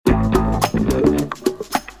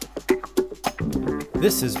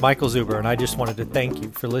This is Michael Zuber, and I just wanted to thank you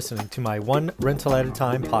for listening to my One Rental at a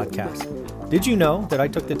Time podcast. Did you know that I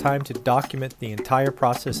took the time to document the entire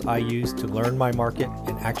process I used to learn my market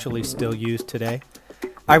and actually still use today?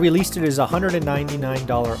 I released it as a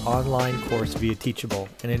 $199 online course via Teachable,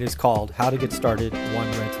 and it is called How to Get Started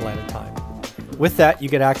One Rental at a Time. With that, you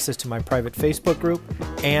get access to my private Facebook group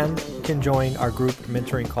and can join our group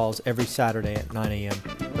mentoring calls every Saturday at 9 a.m.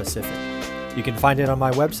 Pacific. You can find it on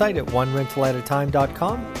my website at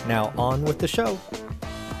onerentalatatime.com. Now on with the show.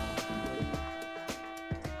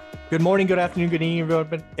 Good morning, good afternoon, good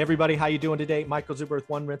evening, everybody. How you doing today? Michael Zuber with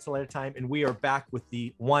One Rental at a Time, and we are back with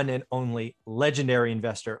the one and only legendary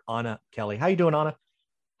investor, Anna Kelly. How you doing, Anna?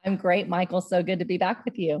 I'm great, Michael. So good to be back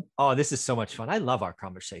with you. Oh, this is so much fun. I love our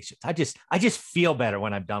conversations. I just feel better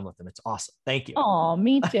when I'm done with them. It's awesome. Thank you. Oh,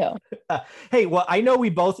 me too. Hey, well, I know we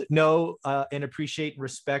both know and appreciate and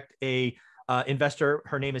respect a investor.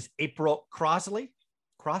 Her name is April Crossley.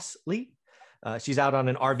 She's out on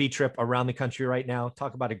an RV trip around the country right now.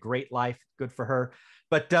 Talk about a great life. Good for her.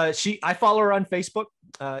 But I follow her on Facebook.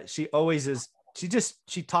 She always is.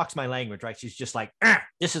 She talks my language, right? She's just like,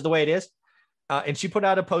 this is the way it is. And she put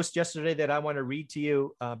out a post yesterday that I want to read to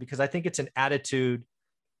you because I think it's an attitude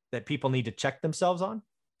that people need to check themselves on.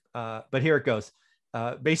 But here it goes.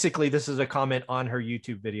 Basically, this is a comment on her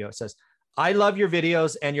YouTube video. It says, I love your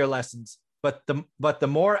videos and your lessons, but the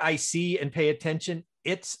more I see and pay attention,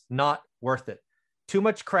 it's not worth it. Too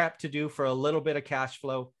much crap to do for a little bit of cash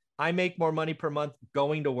flow. I make more money per month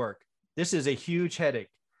going to work. This is a huge headache.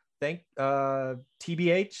 Thank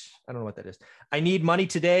TBH. I don't know what that is. I need money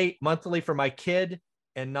today, monthly for my kid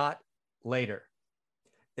and not later.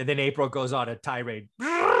 And then April goes on a tirade.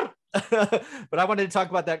 But I wanted to talk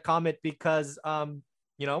about that comment because, I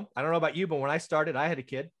don't know about you, but when I started, I had a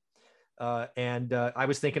kid. And I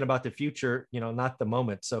was thinking about the future, not the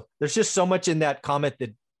moment. So there's just so much in that comment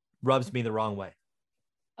that rubs me the wrong way.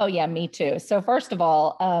 Oh, yeah, me too. So first of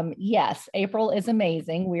all, yes, April is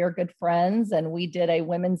amazing. We are good friends, and we did a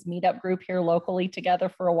women's meetup group here locally together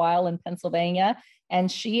for a while in Pennsylvania.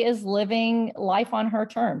 And she is living life on her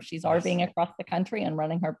terms. She's RVing across the country and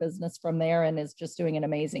running her business from there and is just doing an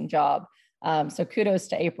amazing job. So kudos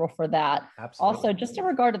to April for that. Absolutely. Also, just in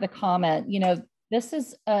regard to the comment, this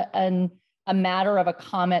is a matter of a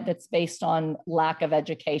comment that's based on lack of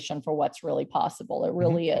education for what's really possible. It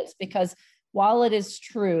really is, because while it is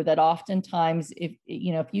true that oftentimes if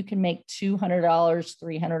you can make $200,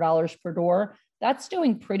 $300 per door, that's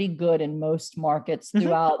doing pretty good in most markets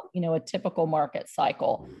throughout, a typical market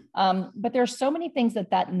cycle. But there's so many things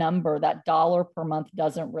that number, that dollar per month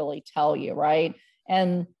doesn't really tell you, right?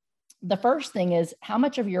 And the first thing is, how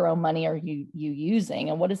much of your own money are you using,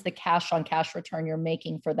 and what is the cash on cash return you're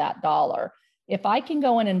making for that dollar? If I can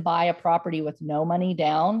go in and buy a property with no money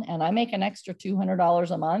down and I make an extra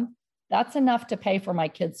 $200 a month, that's enough to pay for my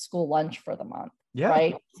kids' school lunch for the month,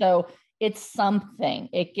 right? So it's something.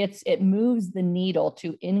 It moves the needle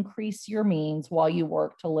to increase your means while you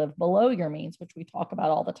work to live below your means, which we talk about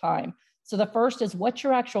all the time. So the first is, what's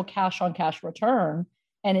your actual cash on cash return,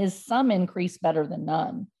 and is some increase better than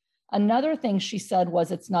none? Another thing she said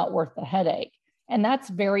was, it's not worth the headache. And that's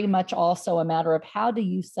very much also a matter of, how do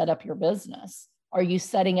you set up your business? Are you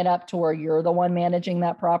setting it up to where you're the one managing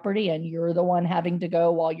that property and you're the one having to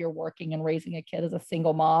go while you're working and raising a kid as a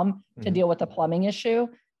single mom to deal with the plumbing issue?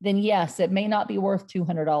 Then yes, it may not be worth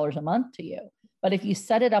 $200 a month to you. But if you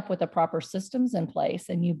set it up with the proper systems in place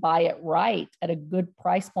and you buy it right at a good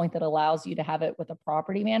price point that allows you to have it with a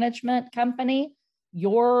property management company,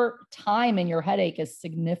 your time and your headache is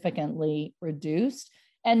significantly reduced.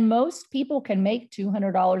 And most people can make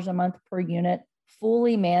 $200 a month per unit,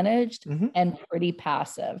 fully managed and pretty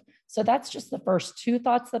passive. So that's just the first two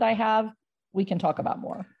thoughts that I have. We can talk about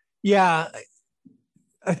more. Yeah.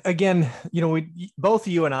 Again, both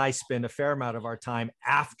you and I spend a fair amount of our time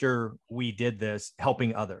after we did this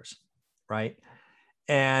helping others, right?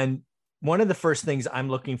 And one of the first things I'm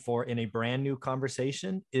looking for in a brand new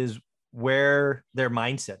conversation is where their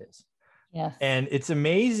mindset is. Yes. And it's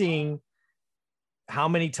amazing how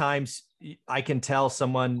many times I can tell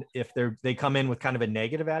someone if they come in with kind of a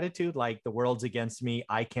negative attitude, like the world's against me,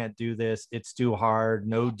 I can't do this, it's too hard,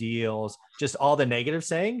 no deals, just all the negative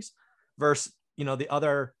sayings, versus, the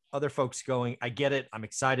other folks going, I get it, I'm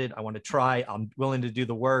excited, I want to try, I'm willing to do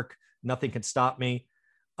the work, nothing can stop me.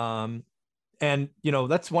 And,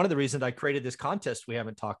 that's one of the reasons I created this contest we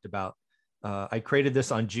haven't talked about. I created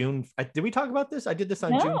this on June. Did we talk about this? I did this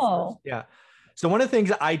on June 1st. Yeah. So one of the things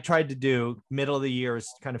that I tried to do middle of the year is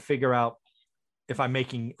kind of figure out if I'm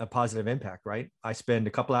making a positive impact, right? I spend a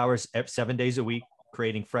couple hours 7 days a week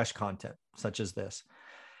creating fresh content such as this.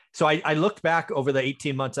 So I looked back over the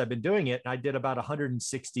 18 months I've been doing it, and I did about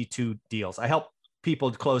 162 deals. I helped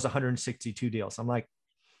people close 162 deals. I'm like,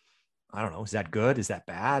 I don't know. Is that good? Is that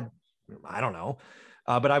bad? I don't know.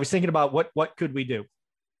 But I was thinking about what could we do?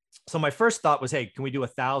 So my first thought was, hey, can we do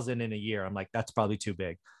 1,000 in a year? I'm like, that's probably too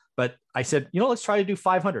big. But I said, let's try to do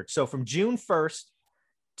 500. So from June 1st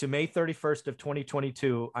to May 31st of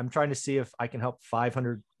 2022, I'm trying to see if I can help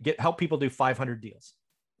help people do 500 deals,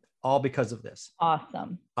 all because of this.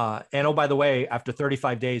 Awesome. And oh, by the way, after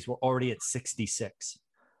 35 days, we're already at 66.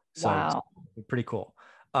 So wow. It's pretty cool.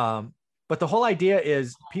 But the whole idea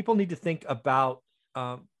is people need to think about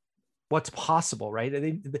what's possible, right?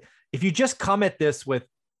 If you just come at this with,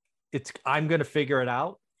 I'm going to figure it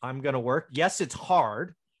out, I'm going to work. Yes, it's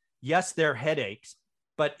hard. Yes, there are headaches,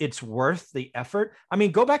 but it's worth the effort. I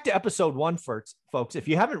mean, go back to episode 1, folks. If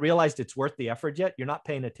you haven't realized it's worth the effort yet, you're not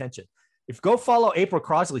paying attention. If go follow April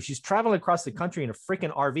Crosley, she's traveling across the country in a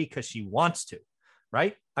freaking RV because she wants to,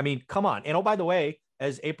 right? I mean, come on. And oh, by the way,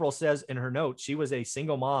 as April says in her note, she was a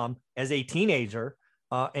single mom as a teenager,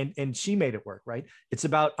 and she made it work, right? It's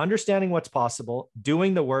about understanding what's possible,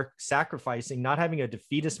 doing the work, sacrificing, not having a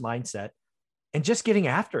defeatist mindset, and just getting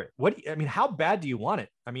after it. How bad do you want it?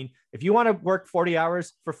 I mean, if you want to work 40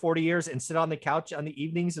 hours for 40 years and sit on the couch on the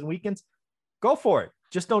evenings and weekends, go for it.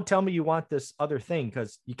 Just don't tell me you want this other thing,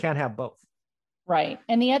 because you can't have both. Right.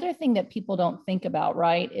 And the other thing that people don't think about,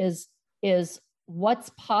 right, is what's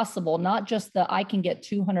possible, not just that I can get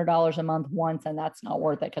 $200 a month once and that's not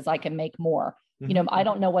worth it because I can make more. Mm-hmm. I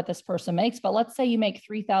don't know what this person makes, but let's say you make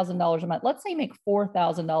 $3,000 a month. Let's say you make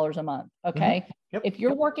 $4,000 a month. Okay. Mm-hmm. Yep. If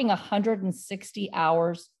you're working 160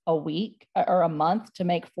 hours a week or a month to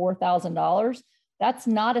make $4,000, that's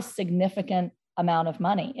not a significant amount of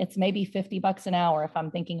money. It's maybe $50 an hour if I'm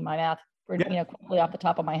thinking my math quickly off the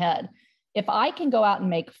top of my head. If I can go out and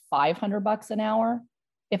make $500 an hour,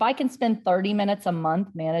 if I can spend 30 minutes a month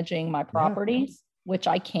managing my properties, which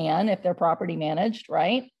I can if they're property managed,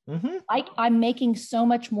 right? Mm-hmm. I'm making so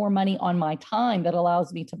much more money on my time that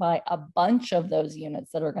allows me to buy a bunch of those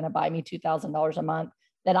units that are going to buy me $2,000 a month,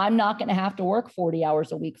 that I'm not going to have to work 40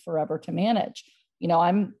 hours a week forever to manage.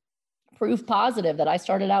 I'm proof positive that I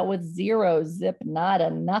started out with zero, zip,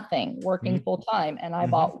 nada, nothing, working full time. And I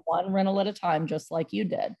bought one rental at a time, just like you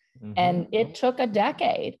did. And it took a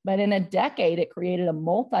decade, but in a decade, it created a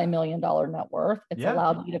multi-million-dollar net worth. It's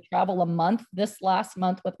allowed me to travel a month this last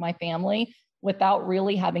month with my family without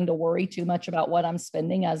really having to worry too much about what I'm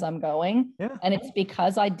spending as I'm going. Yeah. And it's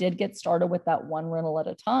because I did get started with that one rental at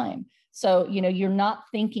a time. So, you're not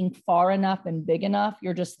thinking far enough and big enough.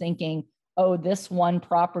 You're just thinking, oh, this one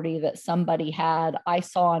property that somebody had, I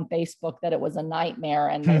saw on Facebook that it was a nightmare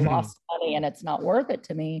and they lost money and it's not worth it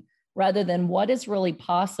to me, rather than what is really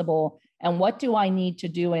possible and what do I need to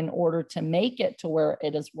do in order to make it to where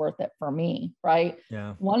it is worth it for me, right?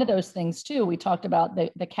 Yeah. One of those things too, we talked about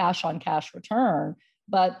the cash on cash return,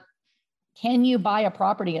 but can you buy a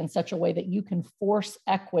property in such a way that you can force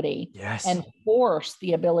equity and force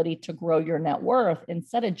the ability to grow your net worth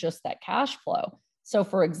instead of just that cash flow? So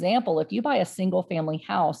for example, if you buy a single family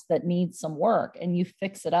house that needs some work and you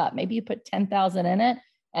fix it up, maybe you put $10,000 in it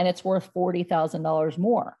and it's worth $40,000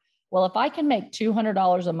 more. Well, if I can make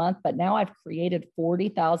 $200 a month, but now I've created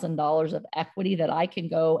 $40,000 of equity that I can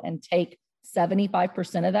go and take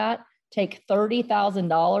 75% of that, take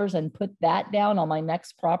 $30,000 and put that down on my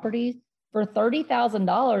next property. For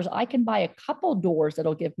 $30,000, I can buy a couple doors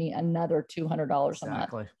that'll give me another $200 a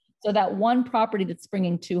month. So that one property that's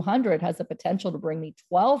bringing $200 has the potential to bring me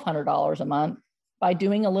 $1,200 a month by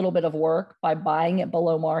doing a little bit of work, by buying it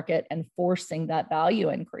below market and forcing that value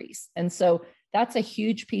increase. And so that's a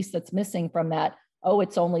huge piece that's missing from that. Oh,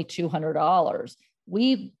 it's only $200.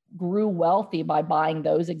 We grew wealthy by buying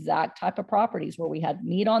those exact type of properties where we had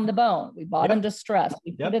meat on the bone. We bought them distressed.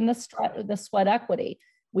 We put in the sweat equity.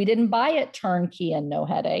 We didn't buy it turnkey and no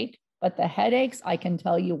headache, but the headaches, I can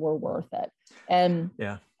tell you, were worth it. And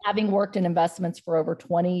having worked in investments for over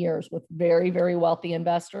 20 years with very, very wealthy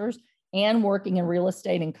investors and working in real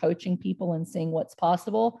estate and coaching people and seeing what's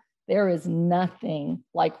possible, there is nothing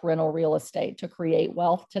like rental real estate to create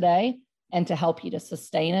wealth today and to help you to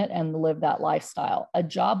sustain it and live that lifestyle. A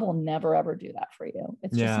job will never, ever do that for you.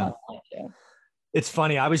 It's just not going to. It's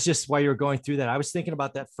funny. I was just, while you were going through that, I was thinking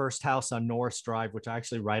about that first house on Norris Drive, which I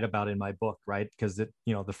actually write about in my book, right? Because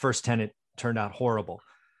the first tenant turned out horrible.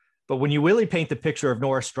 But when you really paint the picture of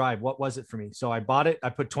Norris Drive, what was it for me? So I bought it. I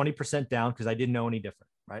put 20% down because I didn't know any different,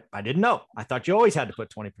 right? I didn't know. I thought you always had to put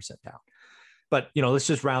 20% down. But, let's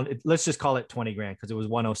just round it. Let's just call it 20 grand because it was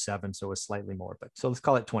 107. So it was slightly more, but so let's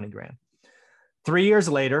call it 20 grand. 3 years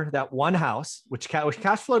later, that one house, which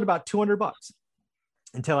cash flowed about $200,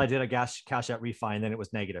 until I did a cash out refi, and then it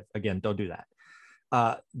was negative. Again, don't do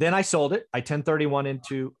that. Then I sold it. I 1031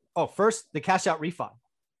 into, first the cash out refi.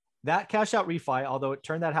 That cash out refi, although it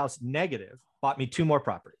turned that house negative, bought me 2 more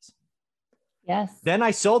properties. Yes. Then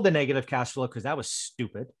I sold the negative cash flow because that was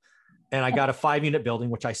stupid. And I got a 5-unit building,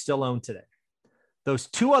 which I still own today. Those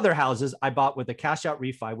 2 other houses I bought with a cash out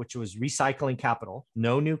refi, which was recycling capital,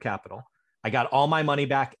 no new capital. I got all my money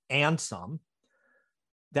back and some.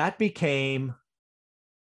 That became,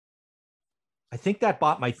 I think that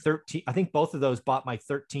bought my 13. I think both of those bought my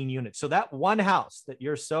 13 units. So that one house that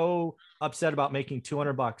you're so upset about making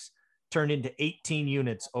 $200 turned into 18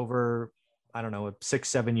 units over, I don't know, a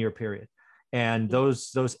 6-7 year period. And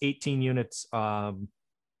those 18 units, I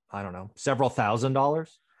don't know, several $1,000s.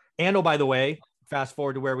 And oh, by the way, fast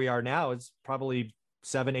forward to where we are now, it's probably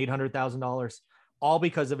 $700,000-$800,000, all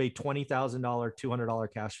because of a $20,000,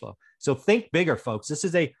 $200 cash flow. So think bigger, folks. This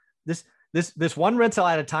is this one rental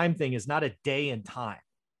at a time thing is not a day in time.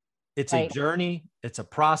 It's a journey. It's a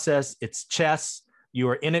process. It's chess. You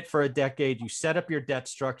are in it for a decade. You set up your debt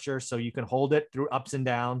structure so you can hold it through ups and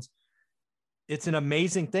downs. It's an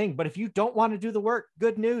amazing thing. But if you don't want to do the work,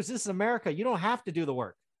 good news. This is America. You don't have to do the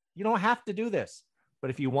work. You don't have to do this. But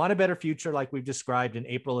if you want a better future, like we've described and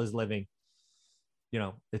April is living,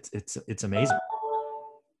 it's amazing.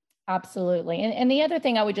 Absolutely. And the other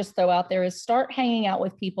thing I would just throw out there is start hanging out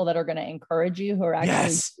with people that are going to encourage you, who are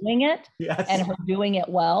actually doing it and who are doing it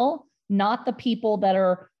well, not the people that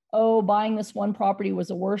are, buying this one property was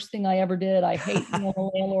the worst thing I ever did. I hate being a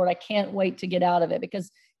landlord. I can't wait to get out of it.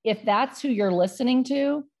 Because if that's who you're listening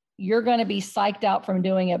to, you're going to be psyched out from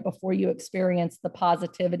doing it before you experience the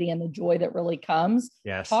positivity and the joy that really comes.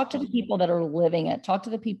 Yes. Talk to the people that are living it. Talk to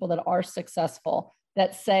the people that are successful,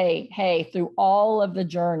 that say, hey, through all of the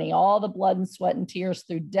journey, all the blood and sweat and tears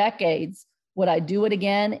through decades, would I do it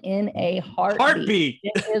again in a heartbeat?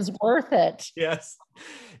 It is worth it. Yes.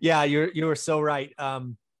 Yeah, you were so right.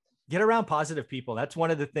 Get around positive people. That's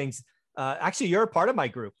one of the things. Actually, you're a part of my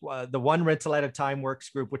group, the One Rental at a Time Works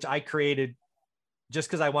group, which I created just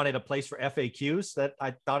because I wanted a place for FAQs that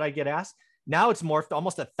I thought I'd get asked. Now it's morphed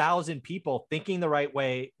almost 1,000 people thinking the right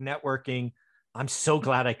way, networking. I'm so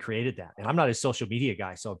glad I created that. And I'm not a social media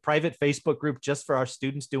guy. So a private Facebook group just for our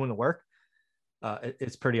students doing the work.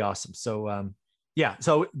 It's pretty awesome. So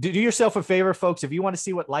so do yourself a favor, folks. If you want to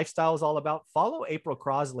see what lifestyle is all about, follow April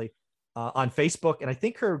Crosley on Facebook. And I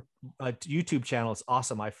think her YouTube channel is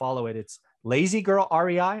awesome. I follow it. It's Lazy Girl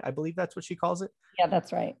REI. I believe that's what she calls it. Yeah,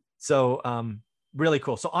 that's right. So really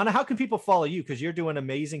cool. So Anna, how can people follow you? Because you're doing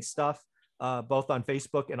amazing stuff, both on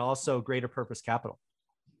Facebook and also Greater Purpose Capital.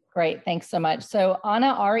 Great. Thanks so much. So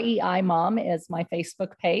Anna REI Mom is my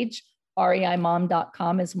Facebook page.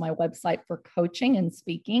 REIMom.com is my website for coaching and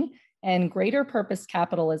speaking. And Greater Purpose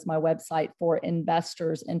Capital is my website for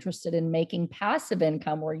investors interested in making passive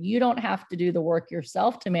income, where you don't have to do the work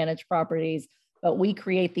yourself to manage properties, but we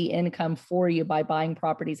create the income for you by buying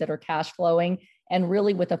properties that are cash flowing, and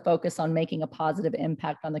really with a focus on making a positive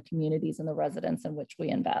impact on the communities and the residents in which we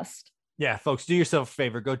invest. Yeah, folks, do yourself a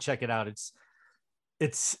favor. Go check it out.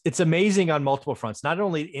 It's amazing on multiple fronts, not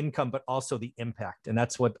only income, but also the impact. And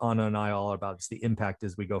that's what Anna and I are all about. It's the impact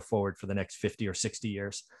as we go forward for the next 50 or 60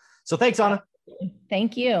 years. So thanks, Anna.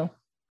 Thank you.